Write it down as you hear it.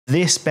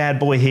This bad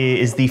boy here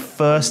is the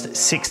first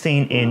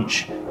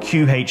 16-inch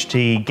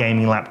QHD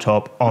gaming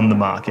laptop on the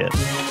market.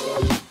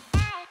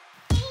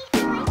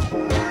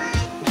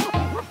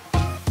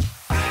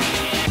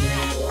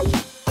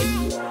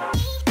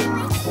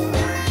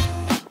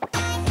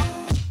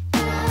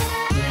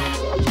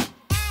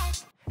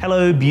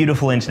 Hello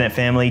beautiful internet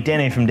family, Dan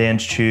here from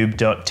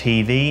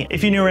DansTube.TV.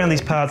 If you're new around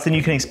these parts, then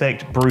you can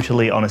expect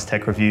brutally honest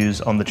tech reviews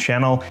on the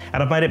channel,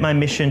 and I've made it my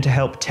mission to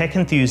help tech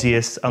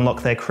enthusiasts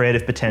unlock their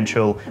creative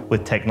potential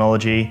with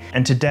technology.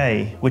 And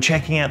today, we're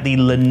checking out the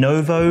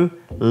Lenovo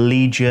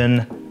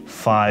Legion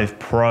 5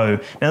 Pro.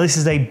 Now this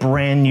is a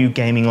brand new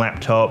gaming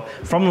laptop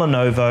from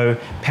Lenovo,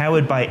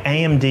 powered by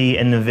AMD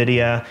and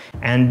NVIDIA,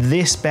 and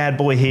this bad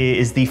boy here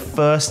is the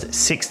first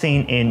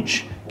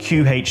 16-inch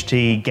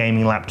QHD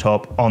gaming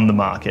laptop on the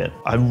market.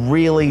 I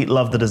really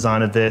love the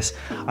design of this.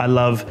 I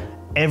love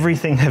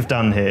everything they've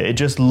done here. It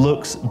just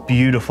looks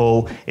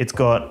beautiful. It's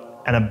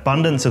got an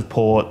abundance of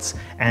ports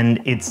and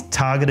it's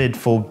targeted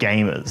for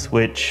gamers,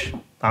 which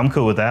I'm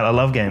cool with that. I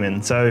love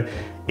gaming. So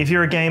if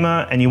you're a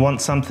gamer and you want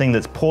something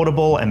that's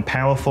portable and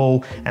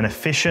powerful and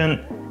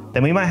efficient,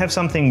 then we might have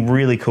something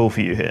really cool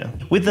for you here.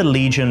 With the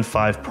Legion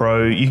 5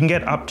 Pro, you can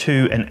get up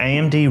to an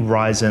AMD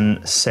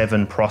Ryzen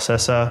 7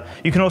 processor.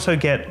 You can also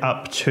get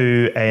up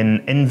to an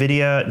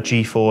NVIDIA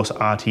GeForce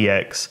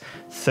RTX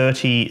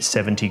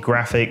 3070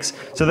 graphics.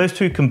 So those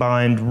two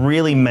combined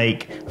really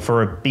make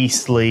for a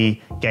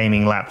beastly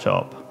gaming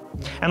laptop.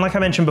 And like I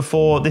mentioned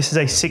before, this is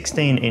a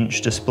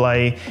 16-inch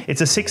display.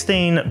 It's a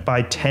 16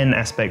 by 10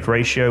 aspect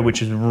ratio,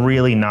 which is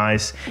really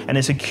nice. And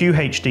it's a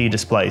QHD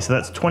display. So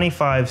that's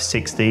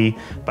 2560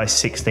 by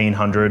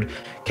 1600,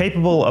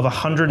 capable of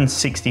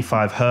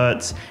 165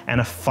 Hertz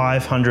and a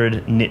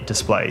 500 nit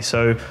display.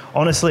 So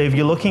honestly, if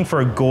you're looking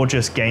for a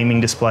gorgeous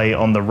gaming display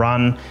on the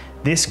run,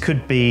 this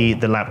could be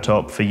the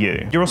laptop for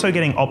you. You're also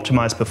getting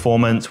optimized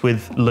performance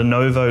with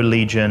Lenovo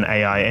Legion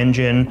AI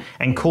engine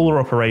and cooler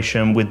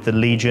operation with the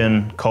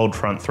Legion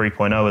ColdFront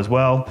 3.0 as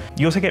well.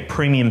 You also get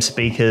premium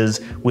speakers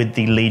with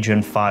the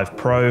Legion 5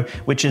 Pro,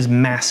 which is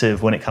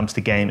massive when it comes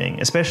to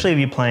gaming, especially if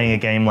you're playing a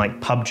game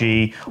like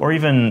PUBG or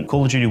even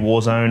Call of Duty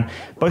Warzone.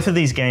 Both of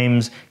these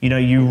games,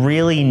 you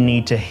really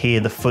need to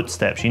hear the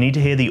footsteps. You need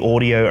to hear the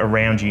audio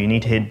around you. You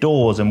need to hear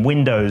doors and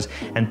windows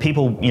and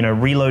people,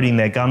 reloading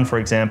their gun, for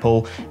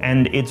example.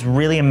 And it's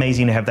really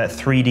amazing to have that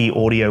 3D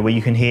audio where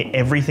you can hear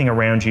everything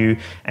around you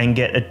and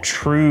get a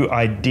true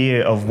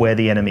idea of where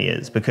the enemy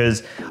is,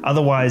 because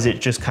otherwise it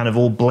just kind of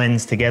all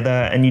blends together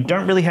and you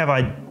don't really have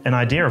an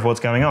idea of what's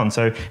going on.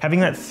 So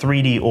having that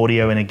 3D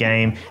audio in a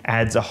game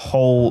adds a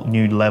whole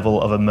new level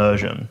of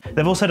immersion.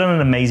 They've also done an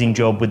amazing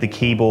job with the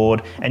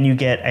keyboard, and you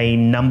get a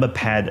number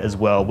pad as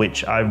well,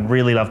 which I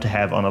really love to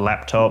have on a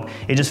laptop.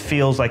 It just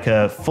feels like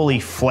a fully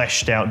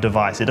fleshed out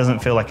device. It doesn't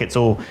feel like it's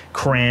all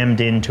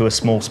crammed into a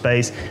small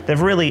space. They've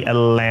really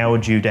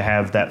allowed you to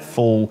have that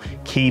full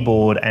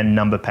keyboard and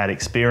number pad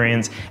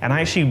experience. And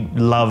I actually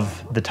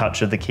love the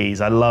touch of the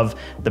keys. I love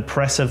the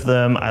press of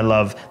them. I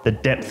love the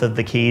depth of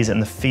the keys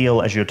and the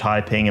feel as you're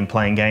typing and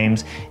playing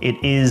games. It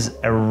is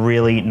a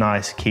really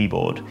nice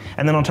keyboard.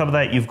 And then on top of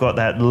that, you've got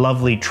that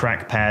lovely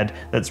trackpad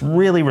that's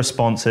really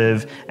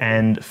responsive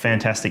and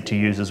fantastic to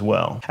use as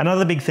well.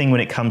 Another big thing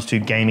when it comes to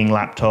gaming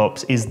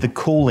laptops is the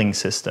cooling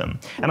system.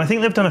 And I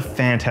think they've done a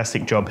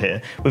fantastic job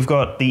here. We've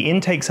got the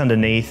intakes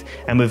underneath,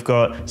 and we've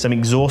got some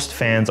exhaust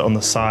fans on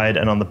the side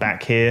and on the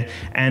back here,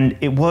 and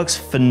it works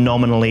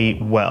phenomenally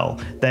well.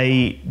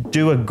 They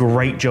do a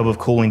great job of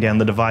cooling down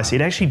the device.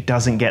 It actually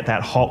doesn't get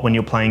that hot when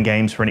you're playing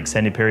games for an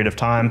extended period of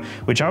time,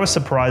 which I was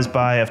surprised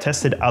by. I've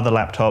tested other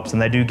laptops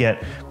and they do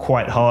get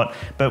quite hot,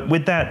 but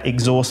with that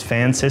exhaust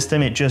fan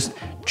system, it just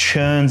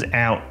churns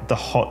out the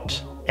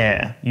hot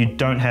air. You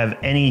don't have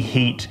any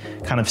heat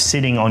kind of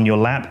sitting on your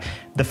lap.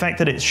 The fact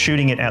that it's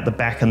shooting it out the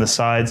back and the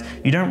sides,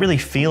 you don't really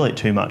feel it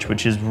too much,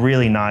 which is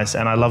really nice,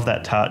 and I love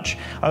that touch.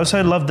 I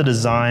also love the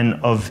design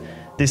of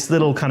this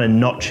little kind of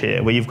notch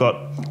here, where you've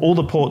got all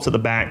the ports at the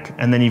back,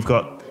 and then you've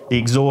got the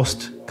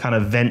exhaust kind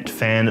of vent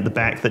fan at the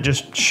back that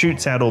just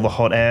shoots out all the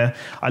hot air.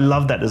 I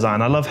love that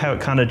design. I love how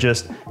it kind of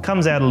just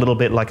comes out a little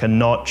bit like a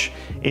notch.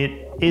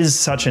 It is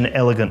such an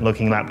elegant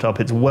looking laptop.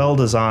 It's well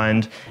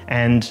designed,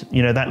 and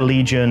that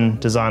Legion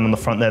design on the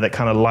front there that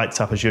kind of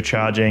lights up as you're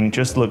charging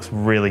just looks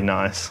really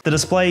nice. The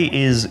display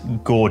is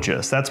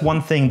gorgeous. That's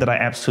one thing that I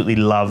absolutely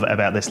love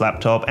about this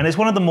laptop, and it's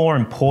one of the more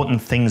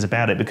important things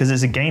about it because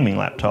it's a gaming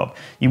laptop.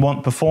 You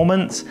want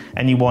performance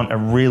and you want a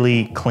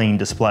really clean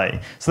display.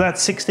 So that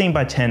 16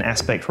 by 10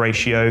 aspect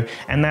ratio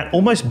and that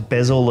almost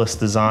bezel-less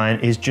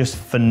design is just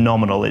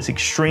phenomenal. It's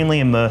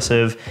extremely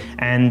immersive,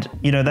 and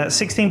that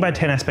 16 by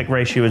 10 aspect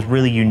ratio is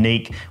really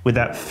unique with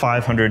that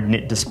 500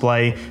 nit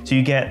display. So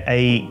you get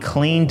a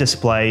clean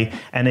display,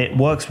 and it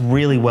works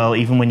really well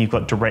even when you've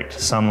got direct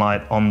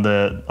sunlight on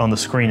the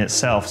screen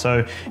itself.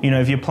 So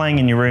if you're playing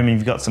in your room and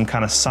you've got some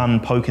kind of sun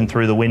poking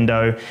through the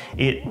window,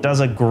 it does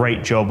a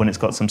great job when it's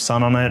got some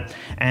sun on it.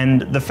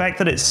 And the fact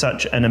that it's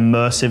such an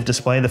immersive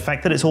display, the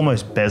fact that it's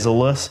almost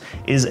bezel-less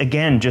is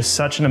again just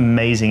such an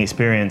amazing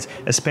experience,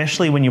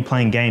 especially when you're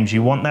playing games.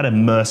 You want that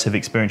immersive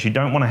experience. You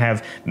don't want to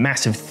have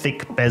massive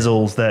thick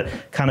bezels that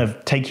kind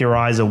of take your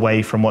eyes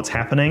away from what's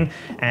happening.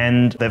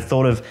 And they've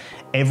thought of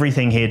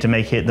everything here to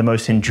make it the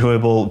most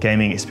enjoyable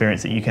gaming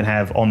experience that you can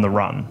have on the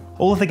run.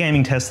 All of the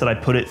gaming tests that I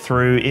put it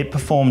through, it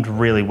performed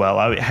really well.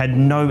 I had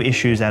no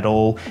issues at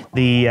all.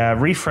 The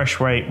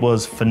refresh rate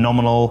was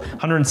phenomenal,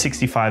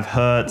 165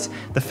 Hertz.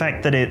 The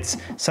fact that it's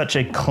such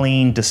a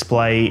clean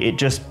display, it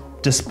just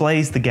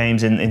displays the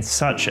games in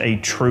such a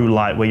true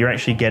light, where you're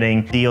actually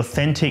getting the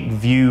authentic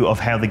view of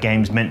how the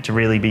game's meant to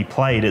really be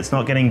played. It's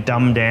not getting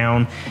dumbed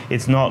down.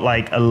 It's not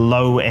like a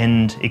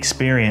low-end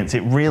experience.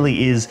 It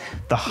really is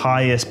the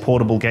highest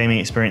portable gaming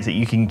experience that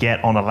you can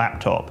get on a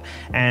laptop.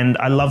 And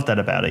I love that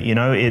about it. You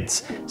know,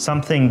 it's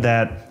something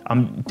that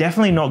I'm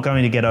definitely not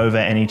going to get over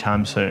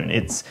anytime soon.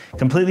 It's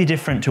completely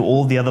different to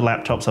all the other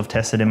laptops I've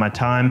tested in my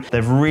time.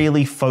 They've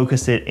really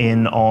focused it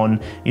in on,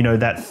 you know,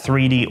 that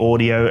 3D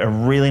audio, a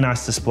really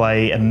nice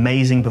display,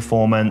 amazing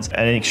performance,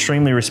 an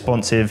extremely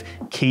responsive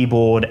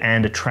keyboard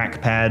and a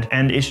trackpad,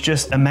 and it's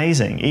just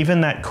amazing.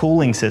 Even that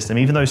cooling system,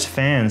 even those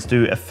fans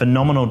do a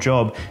phenomenal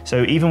job.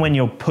 So even when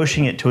you're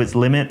pushing it to its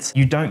limits,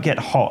 you don't get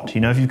hot.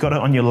 You know, if you've got it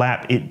on your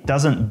lap, it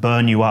doesn't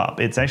burn you up.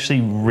 It's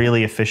actually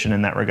really efficient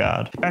in that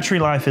regard. Battery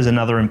life is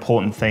another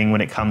important thing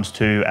when it comes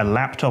to a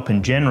laptop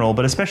in general,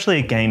 but especially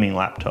a gaming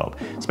laptop.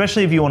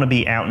 Especially if you want to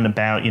be out and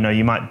about, you know,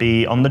 you might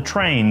be on the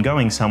train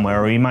going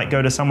somewhere, or you might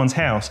go to someone's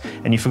house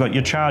and you forgot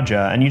your charger,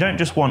 and you don't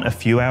just want a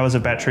few hours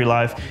of battery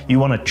life, you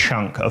want a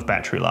chunk of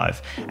battery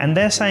life. And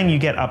they're saying you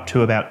get up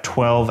to about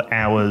 12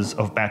 hours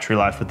of battery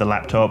life with the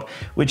laptop,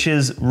 which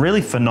is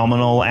really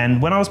phenomenal.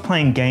 And when I was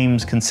playing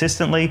games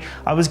consistently,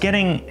 I was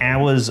getting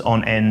hours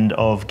on end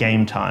of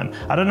game time.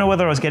 I don't know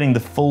whether I was getting the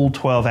full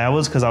 12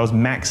 hours because I was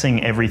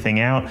maxing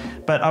everything out,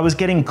 but I was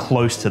getting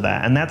close to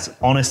that, and that's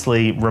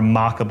honestly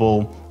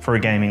remarkable for a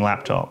gaming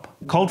laptop.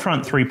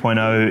 ColdFront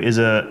 3.0 is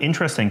an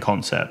interesting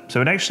concept.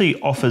 So it actually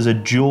offers a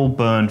dual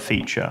burn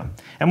feature.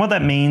 And what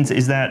that means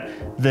is that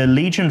the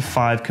Legion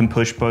 5 can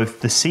push both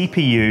the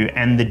CPU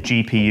and the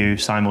GPU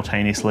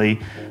simultaneously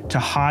to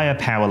higher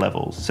power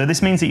levels. So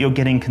this means that you're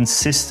getting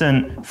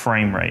consistent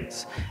frame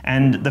rates.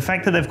 And the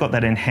fact that they've got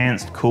that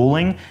enhanced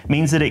cooling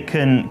means that it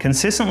can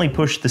consistently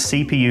push the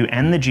CPU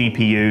and the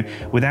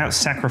GPU without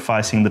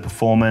sacrificing the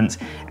performance,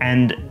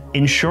 and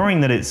ensuring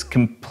that it's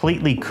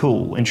completely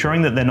cool,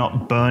 ensuring that they're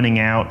not burning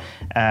out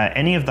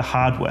any of the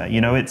hardware.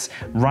 You know, it's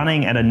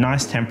running at a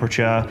nice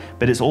temperature,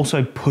 but it's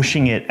also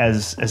pushing it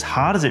as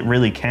hard as it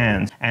really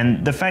can.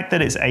 And the fact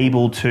that it's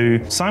able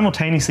to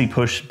simultaneously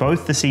push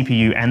both the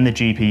CPU and the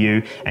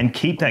GPU and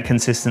keep that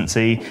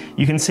consistency,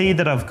 you can see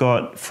that I've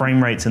got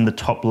frame rates in the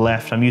top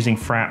left. I'm using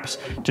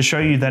fraps to show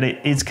you that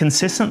it is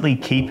consistently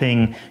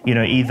keeping, you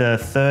know, either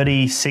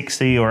 30,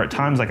 60, or at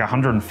times like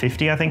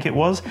 150, I think it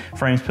was,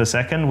 frames per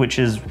second, which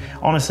is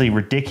honestly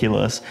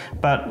ridiculous,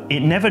 but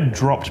it never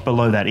dropped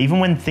below that. Even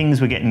when things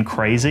were getting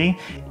crazy,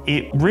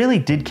 it really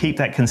did keep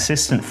that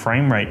consistent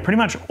frame rate pretty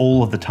much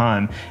all of the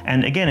time.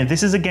 And again, if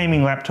this is a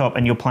gaming laptop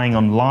and you're playing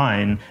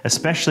online,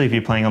 especially if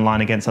you're playing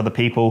online against other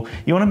people,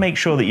 you want to make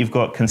sure that you've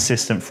got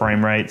consistent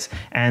frame rates.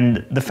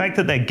 And the fact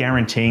that they're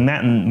guaranteeing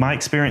that, and my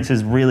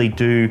experiences really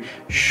do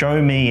show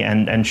me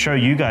and show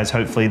you guys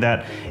hopefully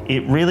that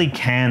it really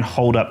can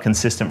hold up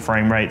consistent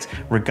frame rates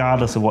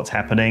regardless of what's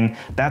happening,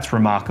 that's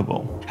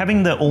remarkable.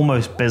 Having the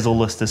almost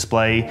bezel-less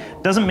display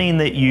doesn't mean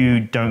that you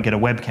don't get a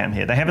webcam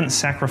here. They haven't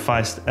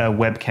sacrificed a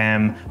webcam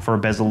for a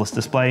bezel-less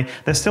display.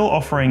 They're still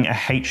offering a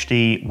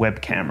HD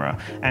web camera,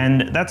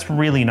 and that's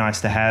really nice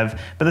to have.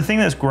 But the thing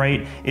that's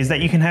great is that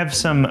you can have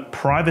some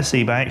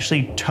privacy by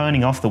actually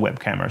turning off the web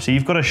camera. So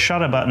you've got a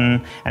shutter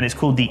button, and it's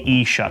called the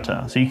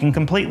E-shutter. So you can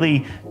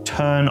completely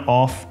turn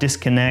off,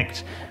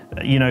 disconnect,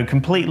 you know,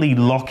 completely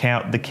lock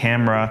out the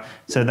camera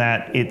so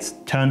that it's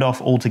turned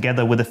off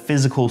altogether with a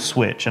physical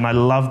switch. And I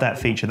love that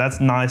feature.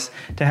 That's nice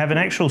to have an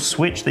actual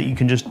switch that you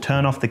can just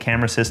turn off the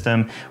camera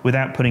system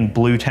without putting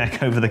blue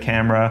tack over the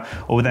camera,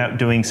 or without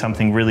doing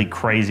something really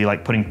crazy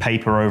like putting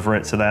paper over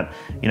it so that,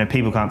 you know,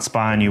 people can't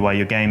spy on you while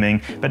you're gaming.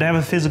 But to have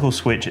a physical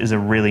switch is a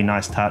really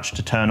nice touch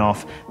to turn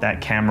off that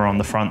camera on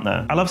the front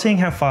there. I love seeing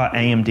how far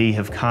AMD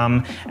have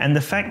come, and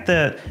the fact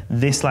that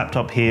this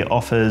laptop here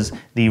offers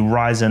the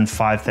Ryzen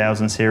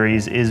 5000 series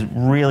is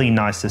really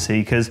nice to see,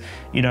 because,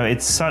 you know,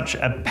 it's such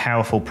a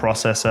powerful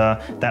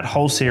processor. That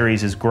whole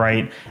series is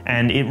great,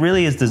 and it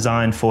really is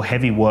designed for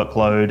heavy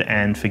workload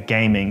and for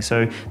gaming.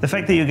 So the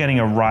fact that you're getting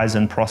a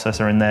Ryzen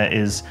processor in there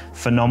is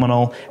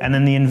phenomenal. And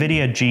then the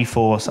NVIDIA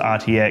GeForce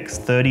RTX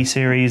 30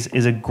 series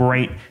is a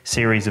great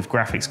series of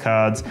graphics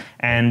cards,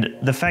 and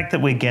the fact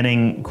that we're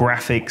getting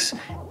graphics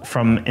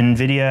from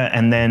NVIDIA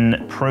and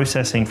then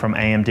processing from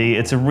AMD,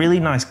 it's a really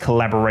nice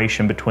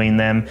collaboration between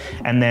them.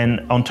 And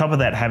then on top of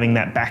that, having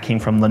that backing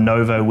from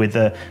Lenovo with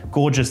the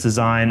gorgeous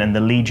design and the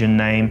Legion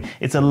name.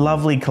 It's a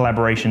lovely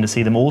collaboration to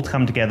see them all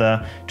come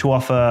together to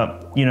offer,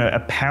 you know,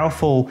 a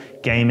powerful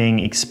gaming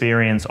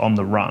experience on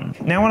the run.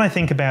 Now, when I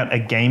think about a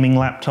gaming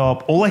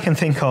laptop, all I can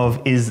think of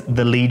is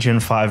the Legion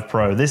 5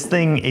 Pro. This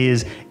thing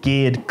is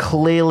geared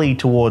clearly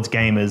towards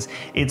gamers.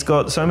 It's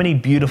got so many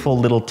beautiful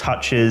little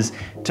touches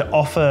to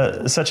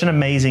offer such an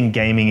amazing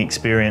gaming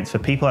experience for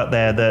people out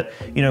there that,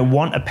 you know,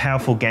 want a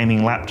powerful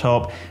gaming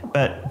laptop,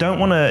 but don't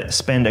want to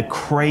spend a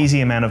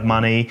crazy amount of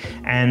money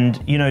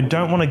and, you know,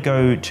 don't want to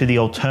go to the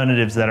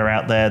alternatives that are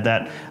out there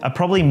that are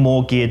probably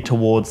more geared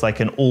towards like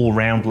an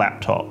all-round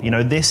laptop. You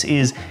know, this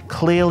is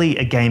clearly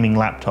a gaming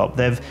laptop.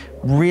 They've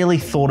really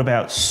thought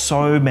about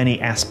so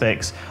many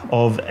aspects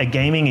of a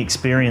gaming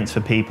experience for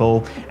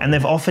people, and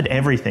they've offered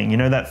everything. You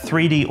know, that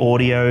 3D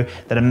audio,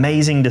 that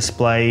amazing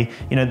display,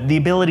 you know, the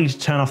ability to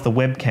turn off the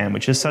webcam,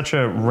 which is such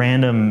a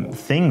random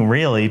thing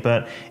really,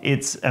 but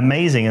it's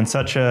amazing and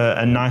such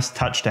a nice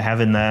touch to have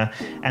in there.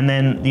 And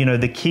then, you know,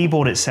 the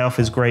keyboard itself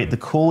is great, the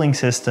cooling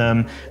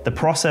system, the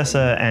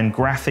processor and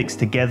graphics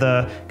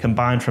together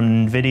combined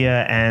from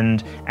NVIDIA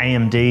and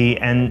AMD,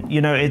 and,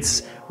 you know,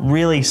 it's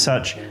really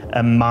such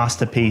a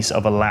masterpiece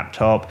of a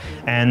laptop.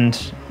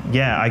 And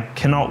yeah, I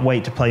cannot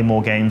wait to play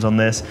more games on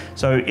this.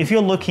 So if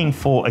you're looking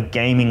for a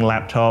gaming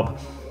laptop,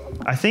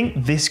 I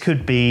think this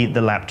could be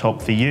the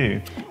laptop for you.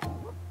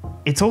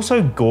 It's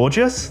also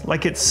gorgeous,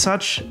 like it's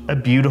such a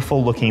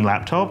beautiful looking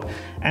laptop,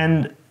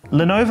 and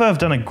Lenovo have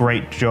done a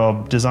great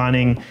job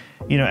designing,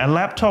 you know, a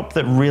laptop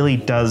that really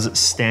does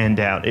stand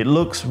out. It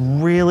looks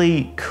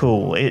really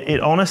cool. It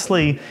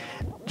honestly,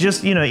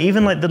 just, you know,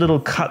 even like the little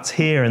cuts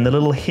here and the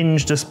little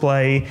hinge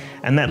display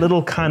and that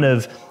little kind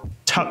of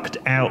tucked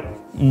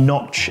out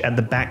notch at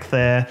the back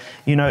there,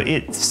 you know,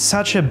 it's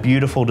such a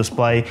beautiful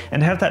display, and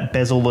to have that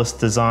bezel-less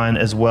design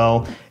as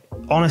well,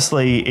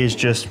 honestly is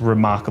just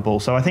remarkable.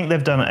 So I think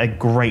they've done a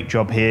great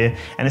job here,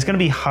 and it's going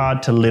to be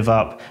hard to live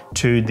up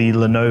to the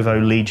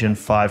Lenovo Legion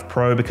 5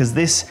 Pro, because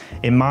this,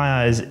 in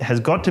my eyes, has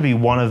got to be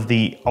one of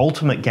the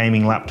ultimate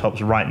gaming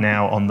laptops right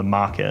now on the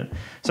market.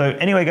 So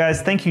anyway,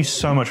 guys, thank you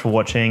so much for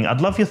watching.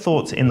 I'd love your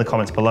thoughts in the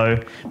comments below.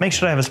 Make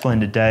sure to have a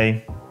splendid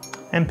day,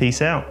 and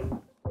peace out.